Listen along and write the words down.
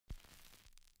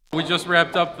We just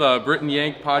wrapped up the Brit and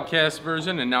Yankee Podcast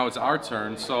version, and now it's our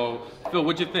turn. So, Phil,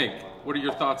 what'd you think? What are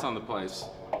your thoughts on the place?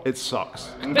 It sucks.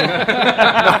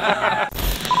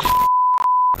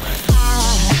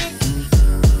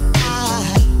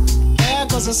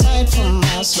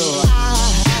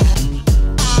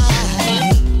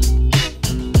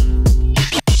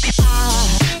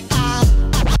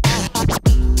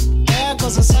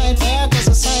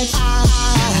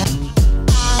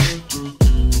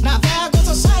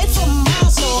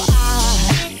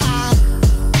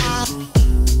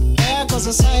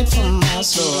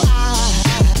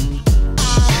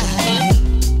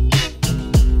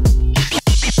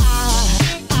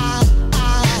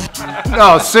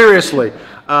 No, seriously.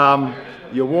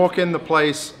 You walk in the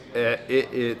place,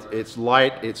 it's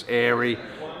light, it's airy,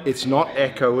 it's not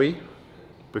echoey,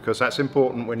 because that's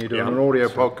important when you're doing an audio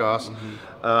podcast.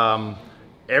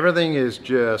 Everything is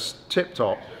just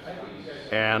tip-top,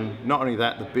 and not only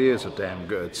that, the beers are damn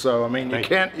good. So I mean, you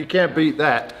can't beat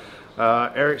that.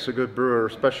 Eric's a good brewer,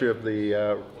 especially of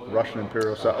the Russian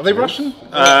Imperial Stout. Are they Russian?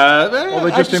 Or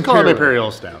they just call them Imperial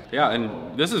Stout. Yeah,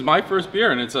 and this is my first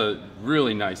beer, and it's a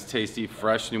really nice, tasty,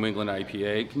 fresh New England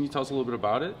IPA. Can you tell us a little bit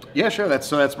about it? Yeah, sure.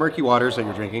 That's Murky Waters that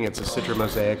you're drinking. It's a Citra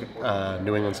Mosaic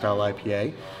New England style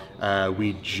IPA.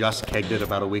 We just kegged it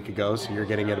about a week ago, so you're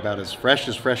getting it about as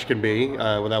fresh can be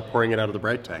without pouring it out of the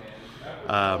bright tank.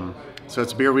 So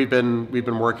it's a beer we've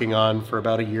been working on for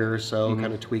about a year or so,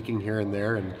 kind of tweaking here and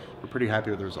there, and we're pretty happy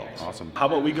with the results. Awesome. How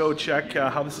about we go check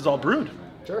how this is all brewed?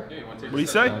 Sure. What do you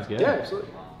say? Yeah,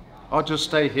 absolutely. I'll just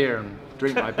stay here and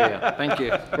drink my beer. Thank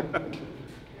you. Okay,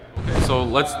 so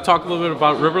let's talk a little bit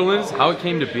about Riverlands, how it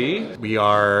came to be. We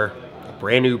are a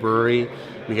brand new brewery.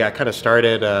 We got kind of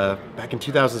started back in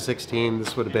 2016.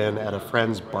 This would have been at a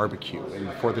friend's barbecue in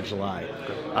the 4th of July.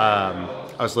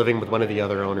 I was living with one of the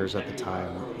other owners at the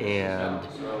time, and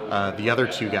the other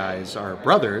two guys are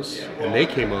brothers, and they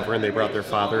came over and they brought their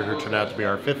father, who turned out to be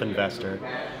our 5th investor,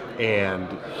 and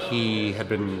he had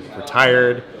been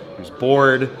retired, he was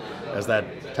bored, as that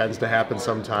tends to happen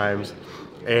sometimes,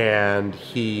 and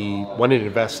he wanted to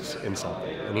invest in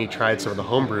something, and he tried some of the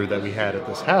homebrew that we had at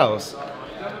this house,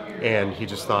 and he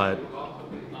just thought,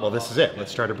 well, this is it,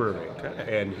 let's start a brewery.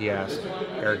 Okay. And he asked,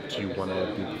 Eric, do you want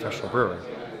to be a professional brewer?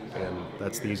 And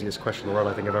that's the easiest question in the world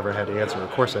I think I've ever had to answer.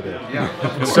 Of course I did.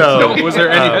 Yeah. So was there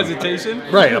any hesitation?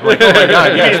 Right. I'm like, oh my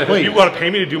God, yes, please. You want to pay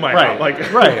me to do my job? Like, it's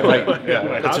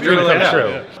a dream come true.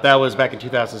 Yeah. That was back in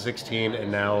 2016,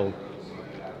 and now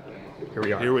here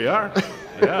we are. Here we are.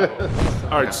 Yeah.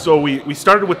 All right, so we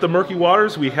started with the Murky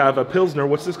Waters. We have a Pilsner.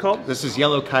 What's this called? This is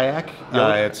Yellow Kayak.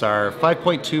 It's our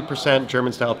 5.2%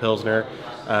 German-style Pilsner.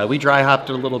 We dry hopped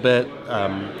it a little bit.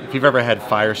 If you've ever had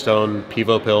Firestone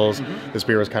Pivo Pils, this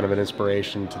beer was kind of an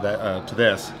inspiration to that. To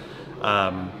this,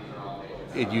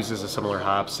 it uses a similar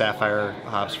hop, Sapphire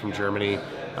hops from Germany.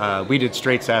 We did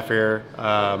straight Sapphire.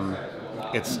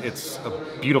 It's a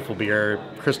beautiful beer,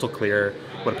 crystal clear,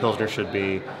 what a Pilsner should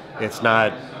be. It's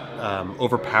not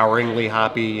overpoweringly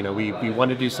hoppy. You know, we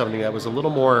wanted to do something that was a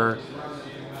little more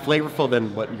flavorful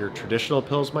than what your traditional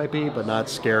Pils might be, but not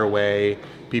scare away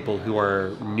people who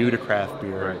are new to craft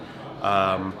beer.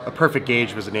 Right. A perfect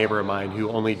gauge was a neighbor of mine who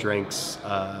only drinks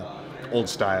old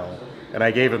style. And I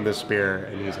gave him this beer,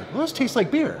 and he's like, well, this tastes like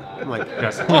beer. I'm like,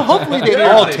 well, hopefully they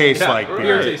all taste like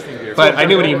beer. But I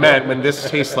knew what he meant when this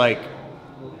tastes like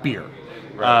beer.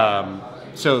 Right.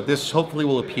 So this hopefully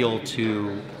will appeal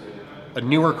to a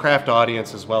newer craft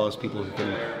audience, as well as people who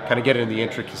can kind of get into the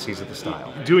intricacies of the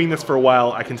style. Doing this for a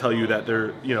while, I can tell you that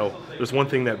there's one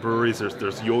thing that breweries,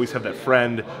 there's you always have that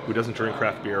friend who doesn't drink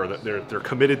craft beer, or that they're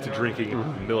committed to drinking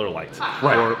Miller Lite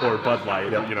or Bud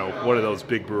Light, one of those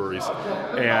big breweries,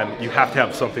 and you have to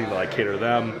have something to like cater to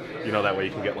them, that way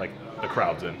you can get like the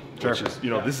crowds in. Sure. Which is,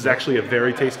 this is actually a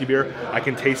very tasty beer. I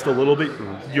can taste a little bit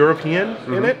European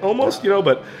in it almost,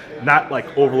 but not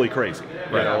like overly crazy.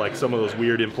 Like some of those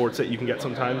weird imports that you can get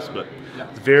sometimes, but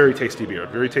it's very tasty beer.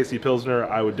 Very tasty Pilsner.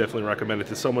 I would definitely recommend it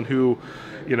to someone who,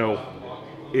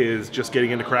 is just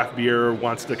getting into craft beer,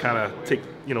 wants to kind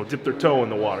of dip their toe in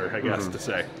the water, I guess to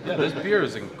say. Yeah, this beer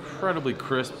is incredibly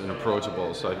crisp and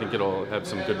approachable, so I think it'll have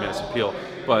some good mass appeal.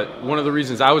 But one of the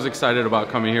reasons I was excited about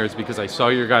coming here is because I saw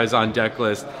your guys on deck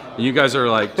list, and you guys are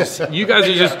like,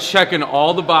 just checking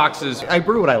all the boxes. I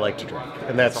brew what I like to drink,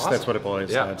 and that's awesome. That's what it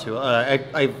boils down to.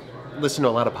 I've listened to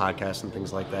a lot of podcasts and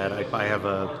things like that. I have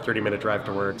a 30-minute drive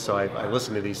to work, so I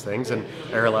listen to these things, and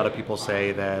I hear a lot of people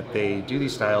say that they do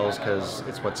these styles because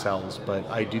it's what sells, but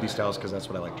I do these styles because that's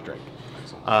what I like to drink.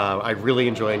 I really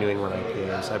enjoy New England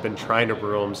IPAs. I've been trying to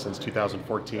brew them since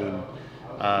 2014.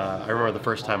 I remember the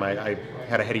first time I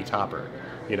had a heady topper.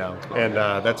 you know, and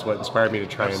that's what inspired me to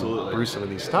try and brew some of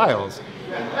these styles.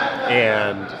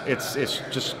 And it's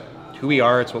just who we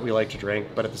are. It's what we like to drink,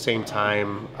 but at the same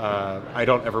time, I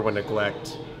don't ever want to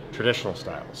neglect traditional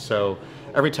styles. So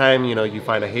every time, you know, you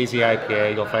find a hazy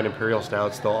IPA, you'll find Imperial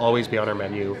Stouts. They'll always be on our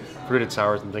menu, fruited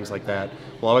sours and things like that.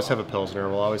 We'll always have a Pilsner.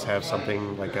 We'll always have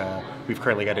something like we've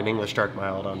currently got an English Dark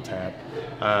Mild on tap.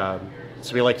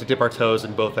 So we like to dip our toes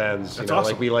in both ends. That's awesome.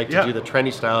 awesome. Like we like to do the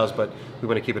trendy styles, but we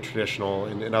want to keep it traditional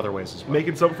in other ways as well.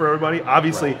 Making something for everybody.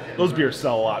 Obviously, those beers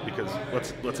sell a lot because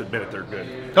let's admit it, they're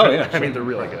good. Oh yeah, I mean they're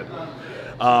really good.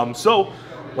 So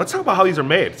let's talk about how these are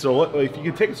made. So if you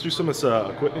could take us through some of this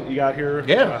equipment you got here.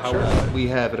 Yeah, sure. We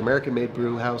have an American-made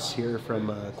brew house here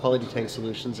from Quality Tank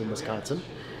Solutions in Wisconsin.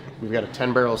 We've got a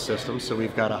 10-barrel system, so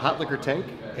we've got a hot liquor tank,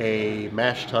 a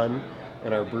mash tun,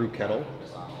 and our brew kettle.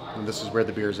 And this is where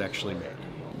the beer is actually made.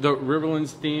 The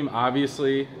Riverlands theme,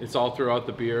 obviously, it's all throughout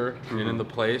the beer and in the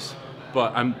place.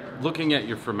 But I'm looking at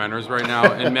your fermenters right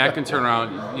now, and Matt can turn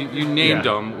around. You named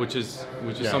them, which is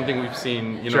something we've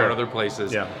seen, you know, in other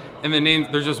places. Yeah. And the names,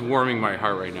 they're just warming my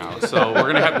heart right now. So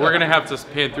we're gonna have to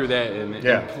pan through that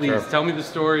and please tell me the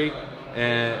story,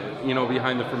 and you know,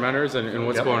 behind the fermenters and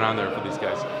what's going on there for these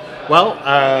guys.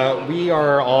 Well, we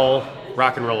are all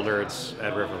rock and roll nerds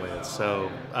at Riverlands. So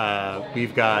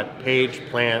we've got Page,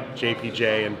 Plant,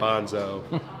 JPJ, and Bonzo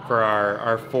for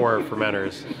our 4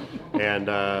 fermenters. And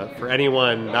for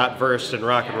anyone not versed in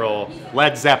rock and roll,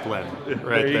 Led Zeppelin,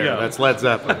 right there. That's Led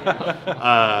Zeppelin.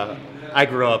 I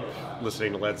grew up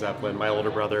listening to Led Zeppelin. My older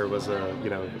brother was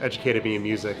educated me in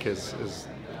music as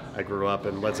I grew up,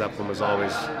 and Led Zeppelin was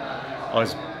always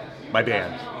my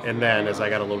band. And then as I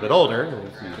got a little bit older,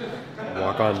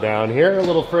 walk on down here a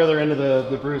little further into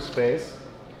the brew space,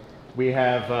 we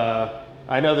have,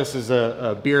 I know this is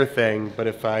a beer thing, but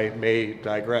if I may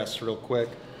digress real quick,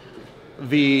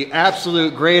 the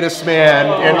absolute greatest man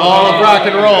in all of rock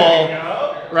and roll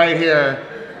right here,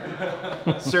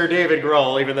 Sir David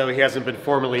Grohl, even though he hasn't been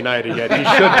formally knighted yet, he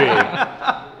should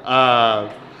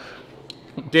be.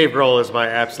 Dave Grohl is my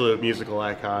absolute musical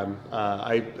icon.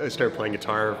 I started playing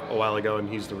guitar a while ago, and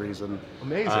he's the reason.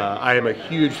 Amazing. I am a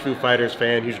huge Foo Fighters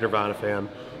fan, huge Nirvana fan.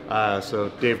 So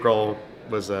Dave Grohl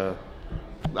was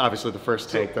obviously the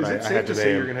first take that I had to name. Is it safe to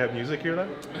say you're going to have music here then?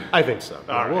 I think so.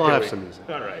 All right, we'll have some music.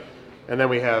 All right. And then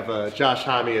we have Josh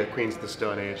Homme of Queens of the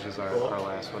Stone Age is our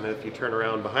last one. And if you turn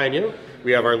around behind you,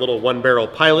 we have our little 1-barrel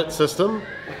pilot system,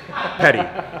 Petty.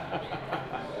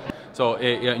 So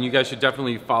and you guys should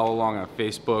definitely follow along on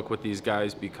Facebook with these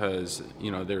guys, because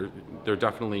you know they're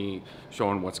definitely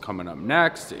showing what's coming up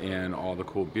next and all the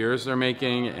cool beers they're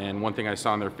making. And one thing I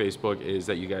saw on their Facebook is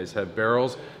that you guys have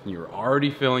barrels and you're already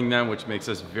filling them, which makes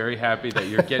us very happy that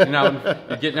you're getting out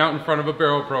in front of a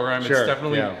barrel program. Sure, it's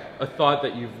definitely a thought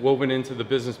that you've woven into the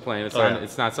business plan.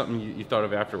 It's not something you thought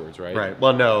of afterwards, right? Right.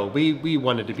 Well, no, we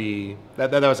wanted to be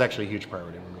that was actually a huge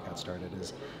priority when we got started.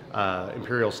 Is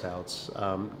Imperial Stouts.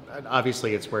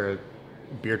 Obviously, it's where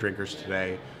beer drinkers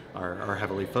today are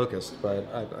heavily focused. But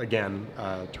again,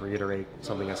 to reiterate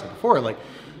something I said before, like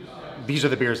these are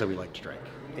the beers that we like to drink,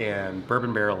 and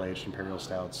bourbon barrel aged Imperial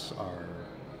Stouts are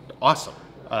awesome.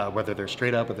 Whether they're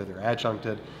straight up, whether they're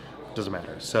adjuncted, doesn't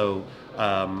matter. So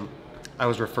I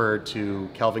was referred to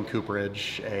Calvin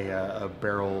Cooperage, a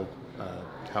barrel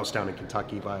house down in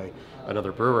Kentucky by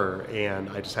another brewer, and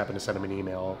I just happened to send him an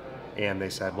email. And they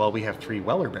said, well, we have 3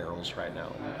 Weller barrels right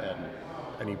now. And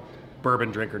any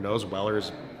bourbon drinker knows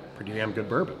Weller's pretty damn good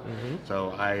bourbon. Mm-hmm.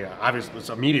 So I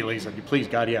obviously immediately said, please,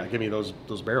 God, yeah, give me those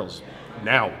barrels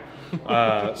now.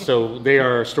 So they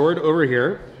are stored over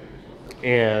here.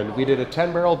 And we did a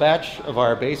 10-barrel batch of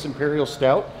our base Imperial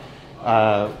Stout.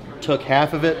 Took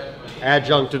half of it,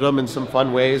 adjuncted them in some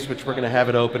fun ways, which we're going to have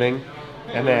at opening.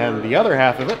 And then the other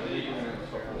half of it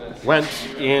went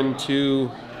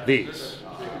into these.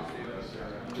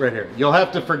 Right here. You'll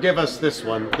have to forgive us this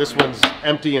one. This one's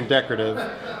empty and decorative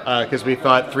because we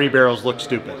thought 3 barrels looked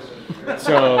stupid.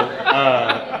 So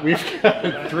we've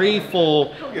got 3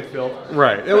 full. It'll get filled.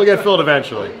 Right. It will get filled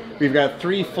eventually. We've got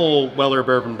 3 full Weller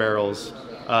bourbon barrels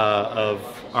of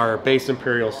our base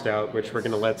Imperial Stout, which we're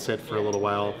going to let sit for a little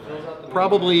while.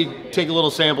 Probably take a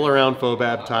little sample around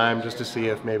Fobab time just to see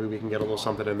if maybe we can get a little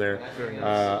something in there.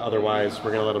 Otherwise,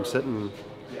 we're going to let them sit and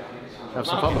have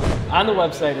some fun with it. On the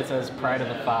website, it says Pride of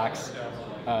the Fox.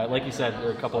 Like you said, there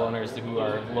are a couple owners who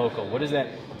are local. What does that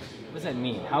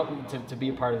mean? How to be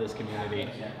a part of this community?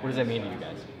 What does that mean to you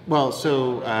guys? Well,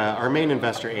 so our main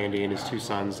investor, Andy, and his 2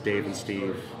 sons, Dave and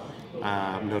Steve.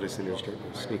 Noticing they're starting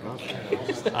to sneak off.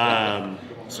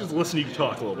 Just listen, you can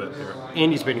talk a little bit here.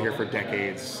 Andy's been here for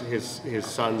decades. His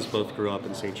sons both grew up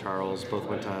in St. Charles, both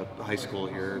went to high school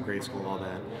here, grade school, all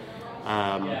that.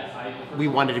 we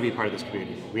wanted to be part of this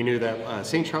community. We knew that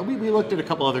St. Charles, we looked at a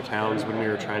couple other towns when we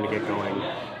were trying to get going,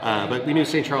 but we knew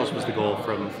St. Charles was the goal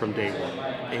from day one.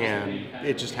 And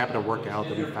it just happened to work out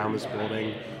that we found this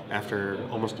building after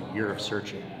almost a year of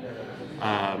searching.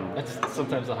 That's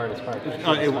sometimes the hardest part.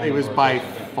 It was by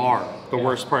far the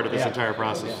worst part of this entire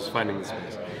process was finding the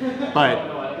space.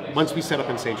 But once we set up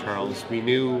in St. Charles, we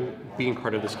knew being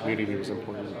part of this community was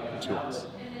important to us.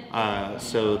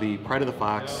 So the Pride of the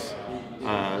Fox,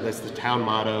 that's the town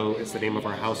motto. It's the name of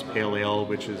our house pale ale,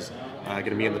 which is going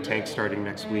to be in the tank starting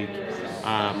next week.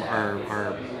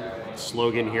 Our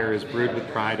slogan here is brewed with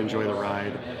pride, enjoy the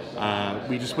ride.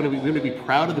 We want to be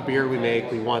proud of the beer we make.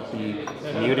 We want the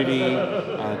community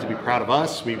to be proud of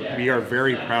us. We are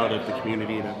very proud of the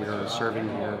community that we are serving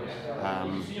here.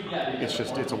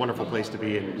 It's a wonderful place to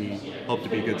be, and we hope to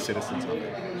be good citizens of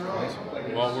it.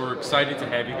 Well, we're excited to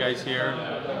have you guys here.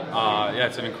 Yeah,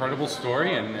 it's an incredible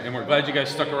story, and we're glad you guys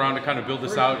stuck around to kind of build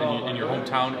this out in your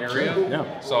hometown area.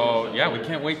 Yeah. So yeah, we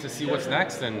can't wait to see what's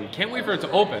next, and can't wait for it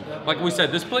to open. Like we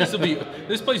said, this place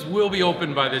will be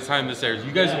open by the time this airs.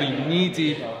 You guys will be knee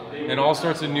deep in all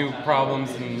sorts of new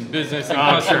problems and business and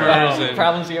customers and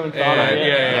problems you haven't thought of.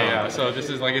 Yeah. So this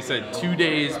is, like I said, 3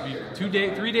 days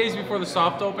before the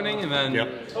soft opening, and then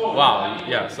wow,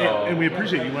 yeah. So and we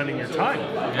appreciate you lending your time.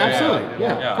 Absolutely,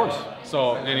 yeah, of course.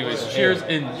 So, anyways, cheers,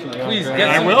 and please get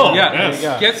I some, will. Yeah,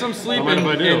 Yes. get some sleep mind if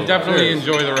I do. and definitely Cheers.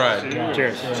 enjoy the ride.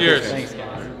 Cheers. Cheers. Thanks, guys.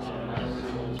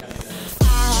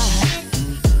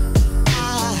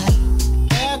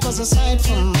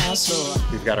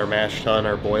 We've got our mash tun,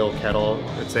 our boil kettle.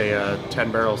 It's a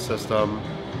 10-barrel system.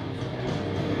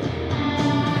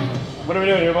 What are we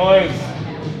doing here, boys?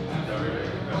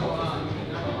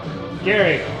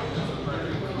 Gary.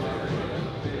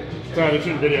 Sorry, they're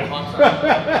shooting video. It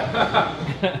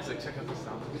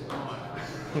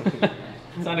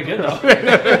sounded good though.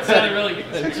 It sounded really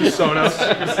good. It's just Sonos.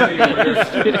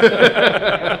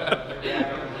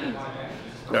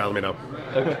 Yeah, let me know.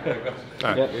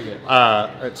 Yeah, you're good. All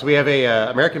right, so we have a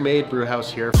American-made brew house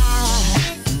here.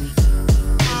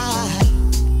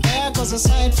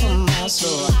 Aside from my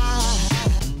soul.